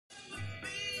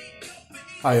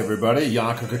Hi everybody,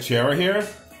 Yonko Kuchera here.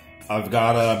 I've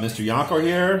got Mr. Yonko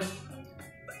here.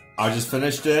 I just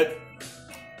finished it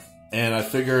and I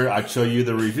figured I'd show you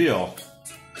the reveal.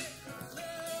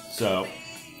 So,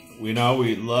 we know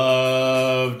we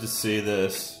love to see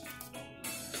this.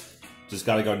 Just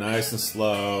gotta go nice and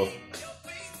slow.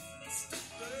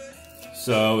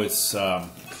 So it's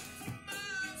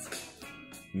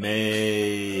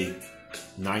May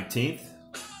 19th,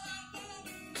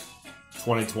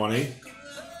 2020.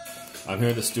 I'm here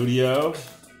in the studio.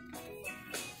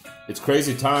 It's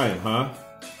crazy time, huh?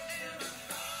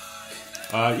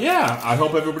 Yeah, I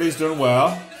hope everybody's doing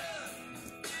well.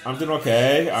 I'm doing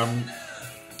okay. I'm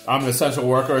an essential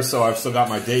worker, so I've still got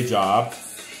my day job.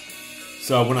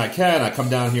 So when I can, I come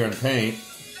down here and paint.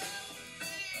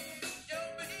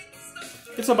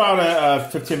 It's about a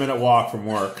 15-minute walk from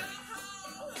work,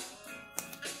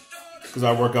 because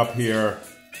I work up here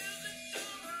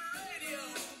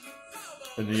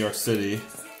in New York City.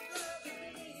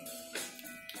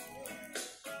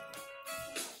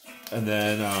 And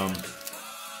then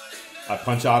I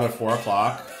punch out at 4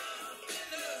 o'clock.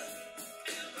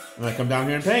 And I come down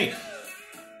here and paint.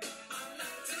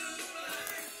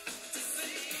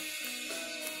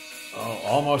 Oh,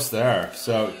 almost there.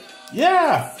 So,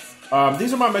 yeah.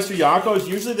 These are my Mr. Yonkos.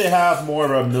 Usually they have more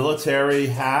of a military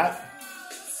hat.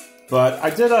 But I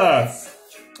did a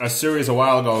series a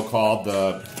while ago called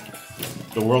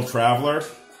the World Traveler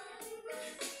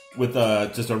with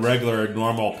just a regular,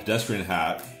 normal pedestrian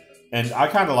hat. And I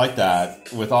kind of like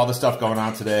that with all the stuff going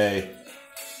on today.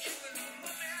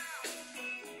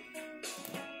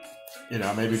 You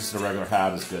know, maybe just a regular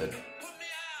hat is good.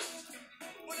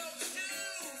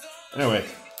 Anyway,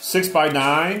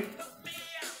 6x9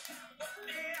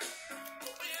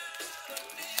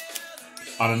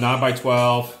 on a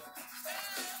 9x12.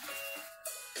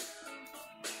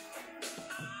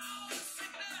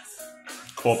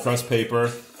 Cold press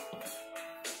paper.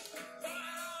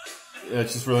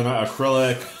 It's just really nice.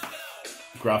 Acrylic,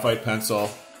 graphite pencil.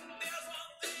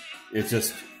 It's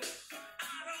just,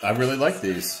 I really like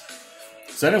these.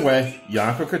 So anyway,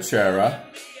 Yonko Kuchera,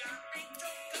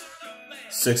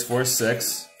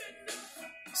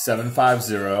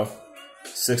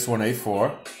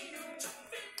 646-750-6184,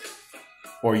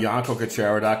 or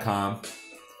YonkoKuchera.com,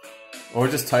 or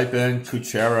just type in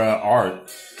Kuchera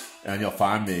art and you'll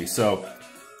find me. So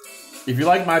if you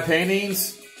like my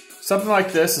paintings, something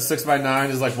like this, a 6x9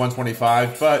 is like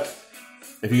 $125, but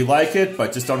if you like it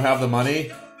but just don't have the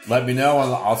money, let me know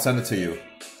and I'll send it to you.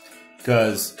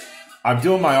 Because I'm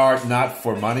doing my art not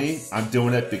for money, I'm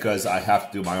doing it because I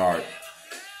have to do my art.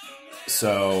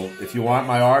 So if you want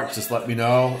my art, just let me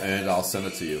know and I'll send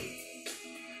it to you.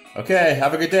 Okay,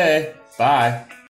 have a good day. Bye.